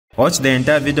Watch the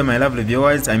entire video, my lovely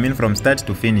viewers, I mean from start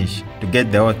to finish, to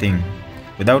get the whole thing.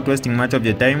 Without wasting much of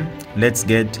your time, let's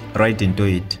get right into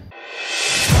it.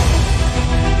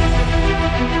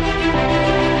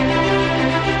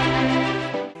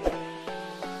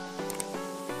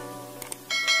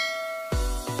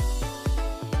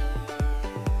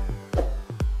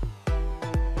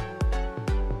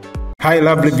 Hi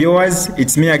lovely viewers,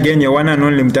 it's me again, your one and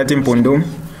only Mutati Mpundu.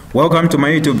 Welcome to my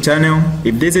YouTube channel.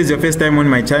 If this is your first time on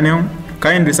my channel,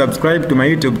 kindly subscribe to my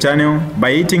YouTube channel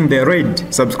by hitting the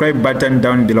red subscribe button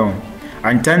down below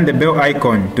and turn the bell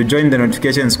icon to join the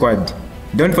notification squad.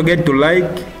 Don't forget to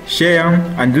like, share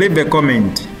and leave a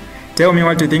comment. Tell me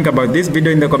what you think about this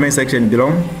video in the comment section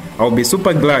below. I'll be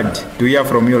super glad to hear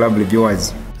from you lovely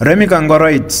viewers. Remmy Kangwa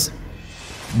writes,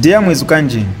 Dear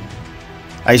Mwizukanji,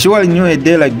 I surely knew a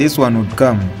day like this one would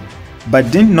come,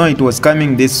 but didn't know it was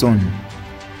coming this soon.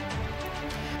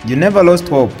 You never lost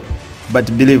hope,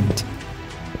 but believed.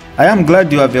 I am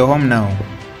glad you have a home now.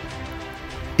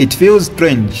 It feels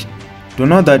strange to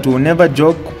know that we'll never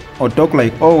joke or talk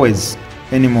like always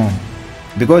anymore,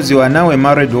 because you are now a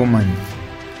married woman.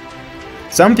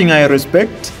 Something I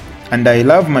respect, and I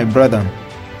love my brother,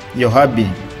 your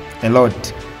hubby, a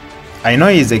lot. I know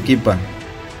he's a keeper.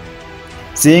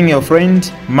 Seeing your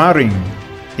friend marrying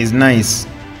is nice,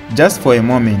 just for a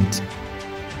moment.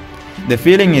 The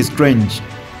feeling is strange.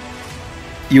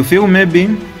 You feel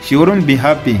maybe she wouldn't be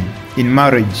happy in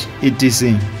marriage,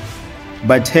 etc.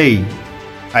 But hey,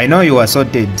 I know you are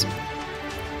sorted.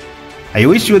 I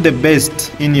wish you the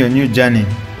best in your new journey.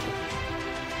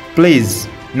 Please,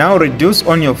 now reduce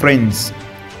on your friends.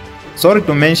 Sorry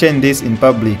to mention this in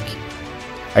public.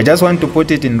 I just want to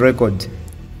put it in record.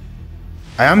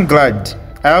 I am glad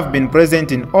I have been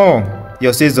present in all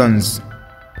your seasons.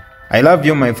 I love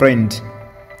you, my friend.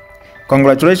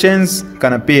 Congratulations,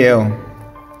 Kanapl.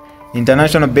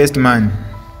 International best man.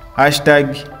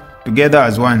 Hashtag together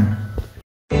as one.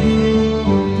 They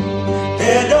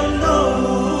don't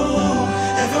know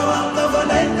everyone of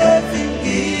an I nothing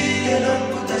they don't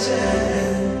put us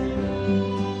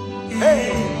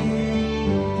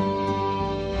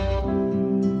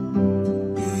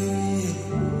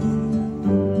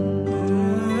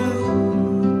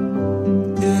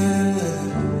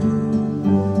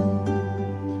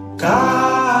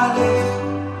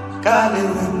Kale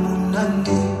we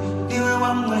munandi niwe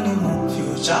wangwele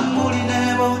future muli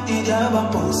nebo ijaba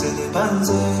pose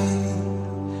banze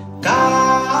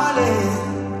Kale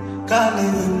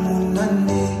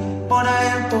munandi ona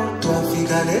epo to Africa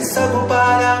lesa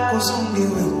usunga kupane we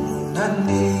munandi.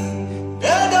 They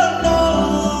don't know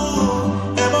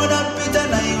emona pita na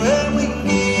iwe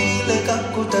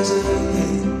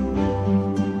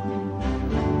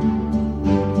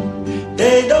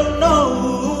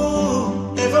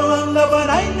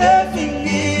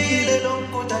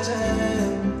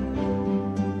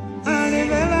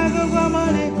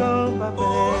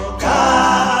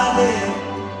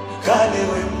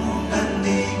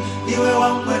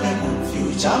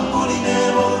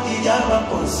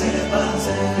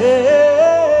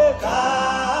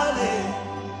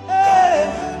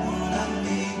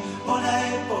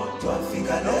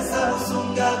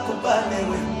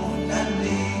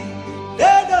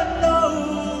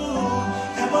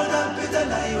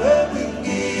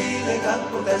wingile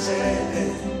kakutaje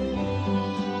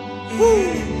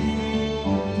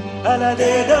Ala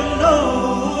they don't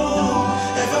know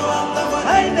everyone that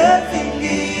I never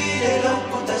they don't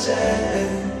put a share.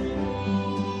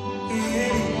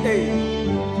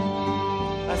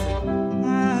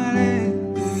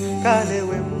 Kale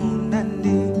we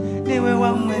munandi niwe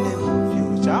wamwele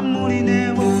future muli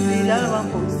nebo ijaba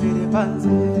pose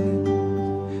banze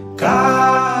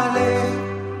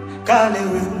Kale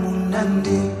we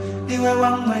munandi niwe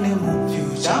wamwele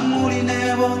future muli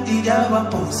nebo ijaba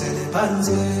pose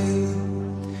banze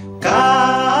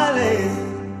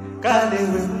Kale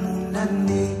we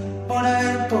munandi ona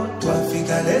epo to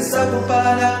Africa lesa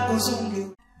kupala kusungi.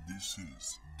 This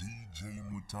is DJ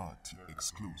Mutati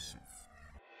exclusive.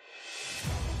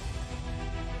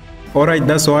 Alright,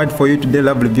 that's all for you today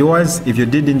lovely viewers. If you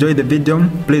did enjoy the video,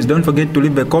 please don't forget to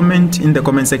leave a comment in the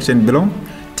comment section below.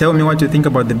 Tell me what you think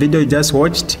about the video you just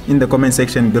watched in the comment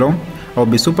section below. I'll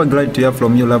be super glad to hear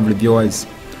from you lovely viewers.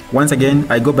 Once again,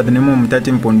 I go by the name of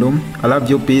Mutati Mpundu. I love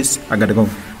you, peace, I gotta go.